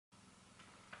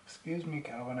Excuse me,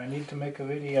 Calvin, I need to make a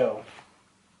video.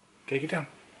 Take it down.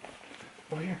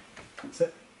 Over here.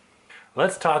 Sit.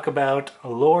 Let's talk about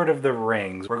Lord of the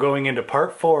Rings. We're going into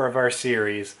part 4 of our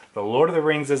series. The Lord of the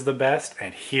Rings is the best,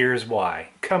 and here's why.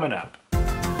 Coming up.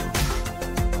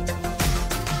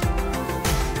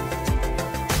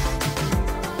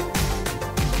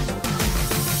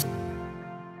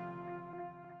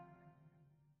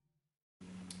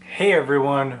 Hey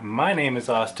everyone, my name is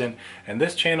Austin, and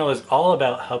this channel is all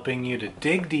about helping you to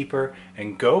dig deeper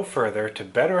and go further to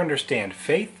better understand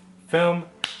faith, film,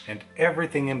 and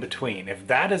everything in between. If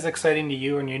that is exciting to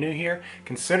you and you're new here,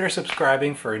 consider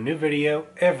subscribing for a new video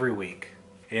every week.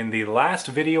 In the last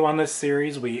video on this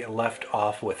series, we left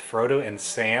off with Frodo and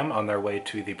Sam on their way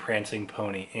to the Prancing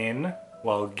Pony Inn,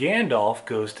 while Gandalf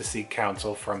goes to seek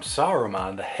counsel from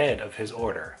Saruman, the head of his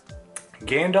order.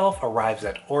 Gandalf arrives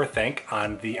at Orthanc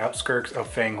on the outskirts of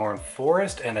Fanghorn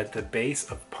Forest and at the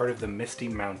base of part of the Misty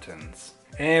Mountains.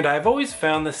 And I've always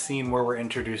found the scene where we're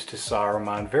introduced to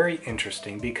Saruman very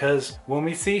interesting because when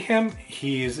we see him,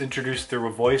 he's introduced through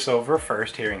a voiceover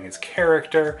first, hearing his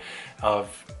character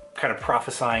of kind of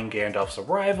prophesying Gandalf's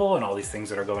arrival and all these things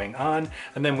that are going on,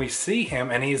 and then we see him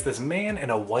and he's this man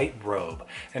in a white robe.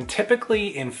 And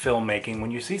typically in filmmaking, when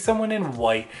you see someone in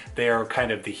white, they are kind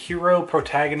of the hero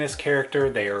protagonist character,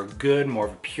 they are good, more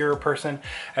of a pure person,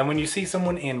 and when you see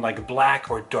someone in like black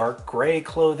or dark gray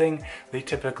clothing, they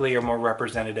typically are more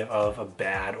representative of a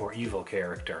bad or evil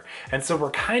character. And so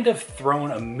we're kind of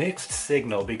thrown a mixed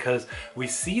signal because we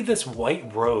see this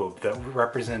white robe that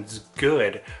represents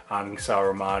good on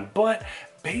Saruman, but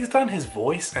based on his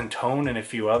voice and tone and a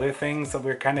few other things that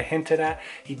we're kind of hinted at,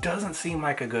 he doesn't seem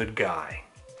like a good guy.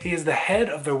 He is the head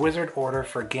of the wizard order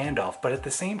for Gandalf, but at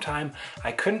the same time,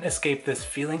 I couldn't escape this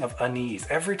feeling of unease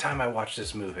every time I watch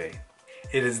this movie.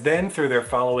 It is then through their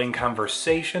following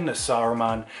conversation that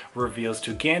Saruman reveals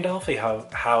to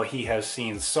Gandalf how he has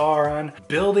seen Sauron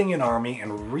building an army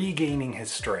and regaining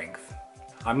his strength.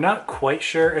 I'm not quite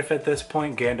sure if at this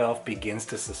point Gandalf begins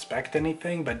to suspect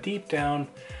anything, but deep down,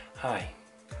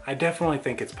 I definitely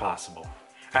think it's possible.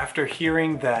 After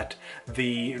hearing that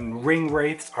the Ring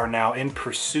Wraiths are now in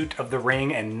pursuit of the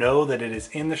ring and know that it is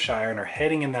in the Shire and are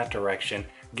heading in that direction,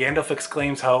 Gandalf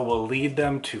exclaims how it will lead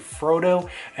them to Frodo,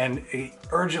 and he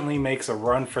urgently makes a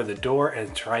run for the door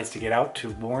and tries to get out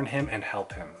to warn him and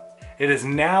help him. It is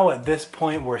now at this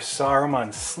point where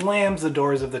Saruman slams the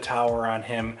doors of the tower on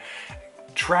him,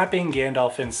 trapping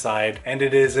Gandalf inside, and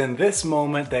it is in this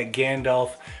moment that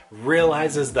Gandalf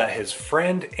realizes that his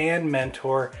friend and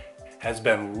mentor has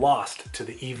been lost to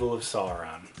the evil of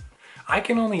Sauron. I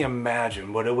can only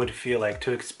imagine what it would feel like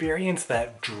to experience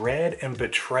that dread and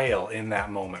betrayal in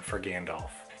that moment for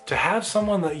Gandalf. To have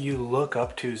someone that you look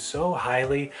up to so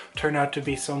highly turn out to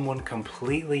be someone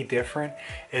completely different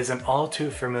is an all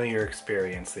too familiar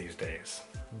experience these days.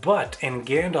 But in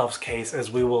Gandalf's case, as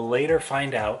we will later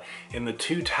find out in the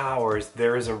Two Towers,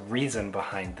 there is a reason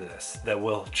behind this that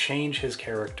will change his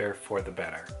character for the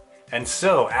better. And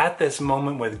so, at this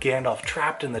moment with Gandalf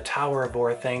trapped in the Tower of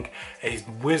Orthanc, a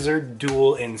wizard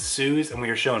duel ensues and we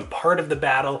are shown part of the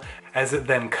battle. As it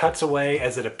then cuts away,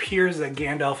 as it appears that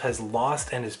Gandalf has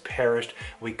lost and has perished,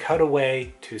 we cut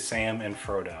away to Sam and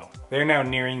Frodo. They're now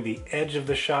nearing the edge of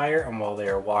the Shire, and while they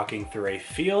are walking through a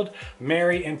field,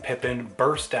 Merry and Pippin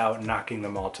burst out, knocking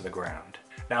them all to the ground.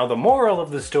 Now the moral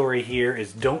of the story here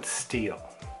is don't steal.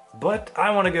 But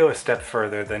I want to go a step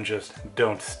further than just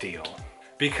don't steal.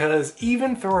 Because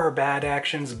even through our bad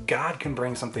actions, God can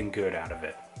bring something good out of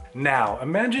it. Now,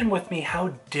 imagine with me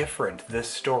how different this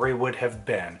story would have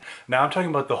been. Now I'm talking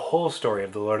about the whole story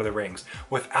of The Lord of the Rings,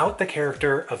 without the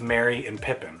character of Merry and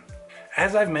Pippin.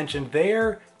 As I've mentioned,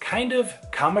 they're kind of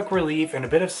comic relief and a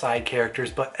bit of side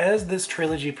characters, but as this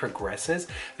trilogy progresses,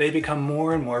 they become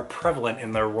more and more prevalent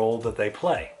in their role that they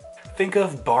play. Think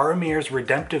of Boromir's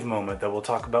redemptive moment that we'll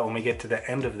talk about when we get to the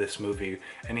end of this movie,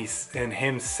 and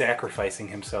him sacrificing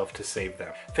himself to save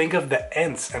them. Think of the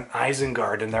Ents and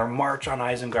Isengard and their march on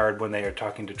Isengard when they are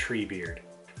talking to Treebeard.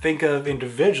 Think of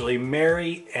individually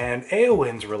Merry and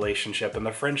Éowyn's relationship and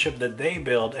the friendship that they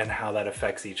build and how that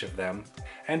affects each of them.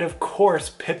 And of course,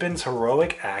 Pippin's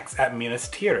heroic acts at Minas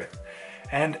Tirith.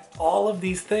 And all of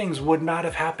these things would not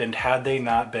have happened had they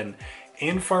not been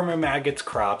in Farmer Maggot's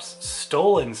crops,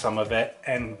 stolen some of it,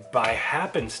 and by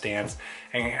happenstance,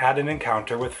 and had an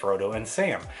encounter with Frodo and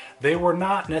Sam. They were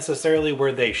not necessarily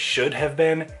where they should have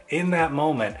been in that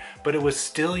moment, but it was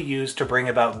still used to bring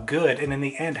about good and in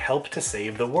the end help to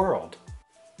save the world.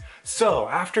 So,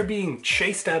 after being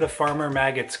chased out of Farmer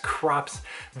Maggot's crops,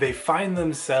 they find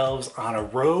themselves on a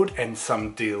road and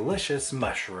some delicious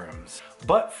mushrooms.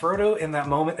 But Frodo in that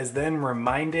moment is then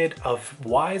reminded of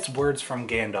wise words from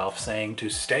Gandalf saying to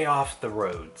stay off the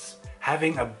roads.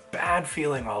 Having a bad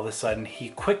feeling all of a sudden, he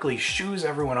quickly shoos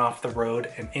everyone off the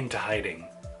road and into hiding.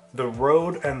 The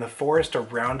road and the forest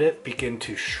around it begin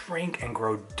to shrink and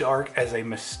grow dark as a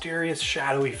mysterious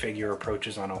shadowy figure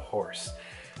approaches on a horse.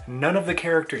 None of the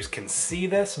characters can see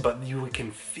this, but you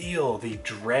can feel the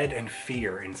dread and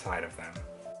fear inside of them.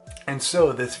 And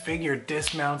so this figure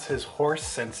dismounts his horse,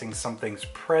 sensing something's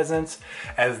presence,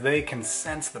 as they can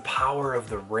sense the power of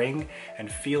the ring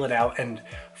and feel it out. And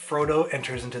Frodo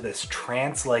enters into this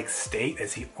trance-like state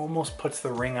as he almost puts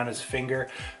the ring on his finger,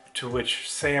 to which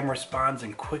Sam responds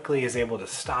and quickly is able to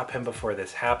stop him before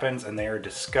this happens, and they are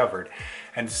discovered.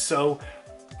 And so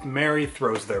Merry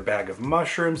throws their bag of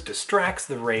mushrooms, distracts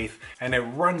the Wraith, and it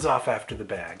runs off after the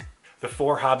bag. The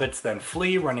four hobbits then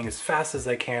flee, running as fast as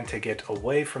they can to get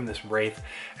away from this Wraith,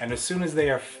 and as soon as they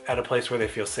are at a place where they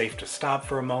feel safe to stop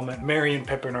for a moment, Merry and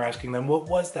Pippin are asking them, what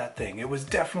was that thing? It was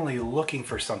definitely looking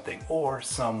for something, or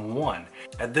someone.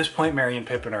 At this point, Merry and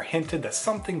Pippin are hinted that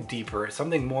something deeper,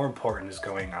 something more important is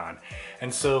going on.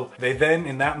 And so they then,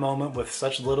 in that moment, with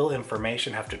such little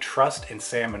information, have to trust in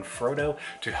Sam and Frodo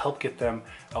to help get them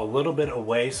a little bit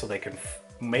away so they can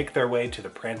make their way to the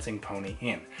Prancing Pony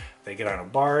Inn. They get on a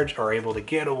barge, are able to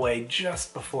get away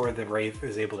just before the Wraith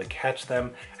is able to catch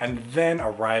them, and then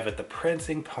arrive at the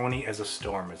Prancing Pony as a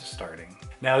storm is starting.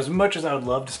 Now, as much as I would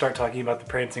love to start talking about the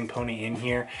Prancing Pony Inn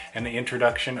here and the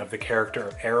introduction of the character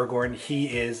of Aragorn, he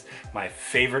is my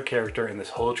favorite character in this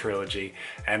whole trilogy,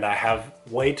 and I have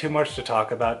way too much to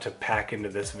talk about to pack into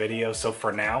this video, so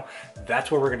for now, that's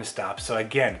where we're gonna stop. So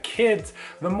again, kids,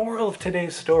 the moral of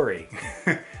today's story.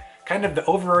 Kind of the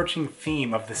overarching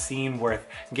theme of the scene with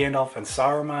Gandalf and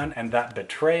Saruman and that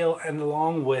betrayal, and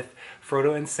along with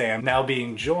Frodo and Sam now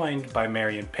being joined by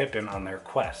Merry and Pippin on their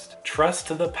quest.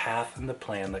 Trust the path and the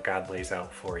plan that God lays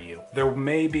out for you. There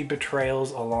may be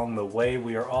betrayals along the way.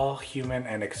 We are all human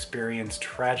and experience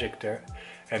tragic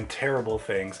and terrible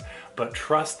things, but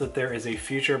trust that there is a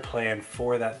future plan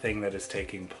for that thing that is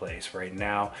taking place right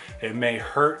now. It may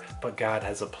hurt, but God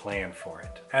has a plan for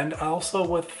it. And also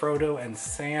with Frodo and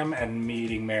Sam and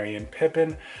meeting Merry and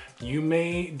Pippin, you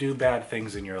may do bad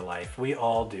things in your life. We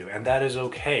all do, and that is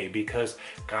okay because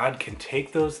God can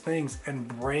take those things and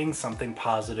bring something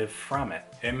positive from it.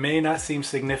 It may not seem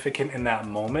significant in that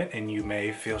moment, and you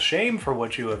may feel shame for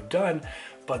what you have done,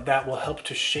 but that will help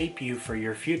to shape you for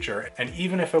your future. And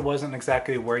even if it wasn't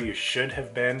exactly where you should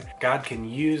have been, God can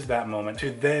use that moment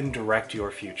to then direct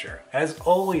your future. As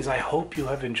always, I hope you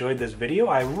have enjoyed this video.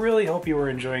 I really hope you were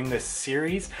enjoying this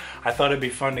series. I thought it'd be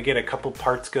fun to get a couple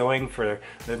parts going for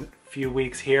the few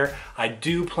weeks here. I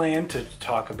do plan to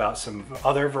talk about some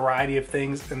other variety of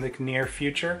things in the near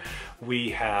future. We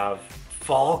have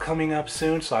fall coming up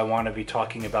soon, so I want to be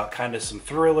talking about kind of some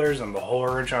thrillers and the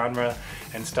horror genre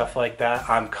and stuff like that.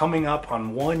 I'm coming up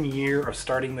on 1 year of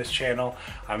starting this channel.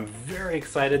 I'm very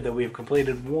excited that we've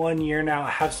completed 1 year now. I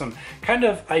have some kind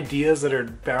of ideas that are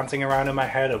bouncing around in my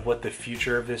head of what the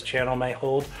future of this channel may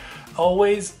hold.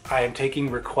 Always, I am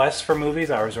taking requests for movies.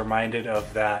 I was reminded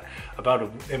of that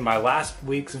in my last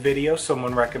week's video.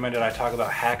 Someone recommended I talk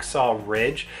about Hacksaw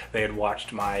Ridge. They had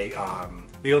watched my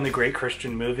The Only Great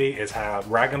Christian Movie is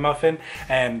Ragamuffin,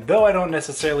 and though I don't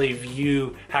necessarily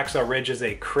view Hacksaw Ridge as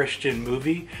a Christian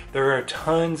movie, there are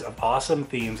tons of awesome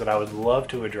themes that I would love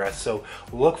to address, so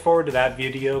look forward to that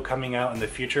video coming out in the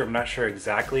future. I'm not sure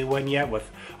exactly when yet with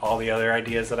all the other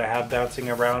ideas that I have bouncing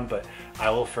around, but I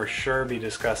will for sure be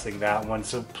discussing that one.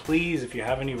 So please, if you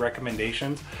have any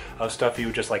recommendations of stuff you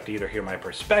would just like to either hear my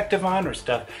perspective on or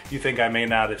stuff you think I may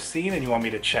not have seen and you want me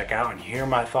to check out and hear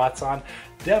my thoughts on,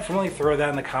 definitely throw that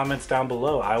in the comments down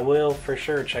below. I will for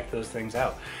sure check those things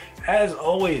out. As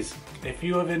always, if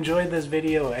you have enjoyed this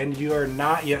video and you are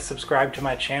not yet subscribed to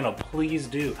my channel, please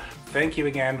do. Thank you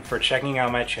again for checking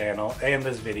out my channel and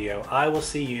this video. I will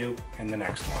see you in the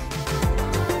next one.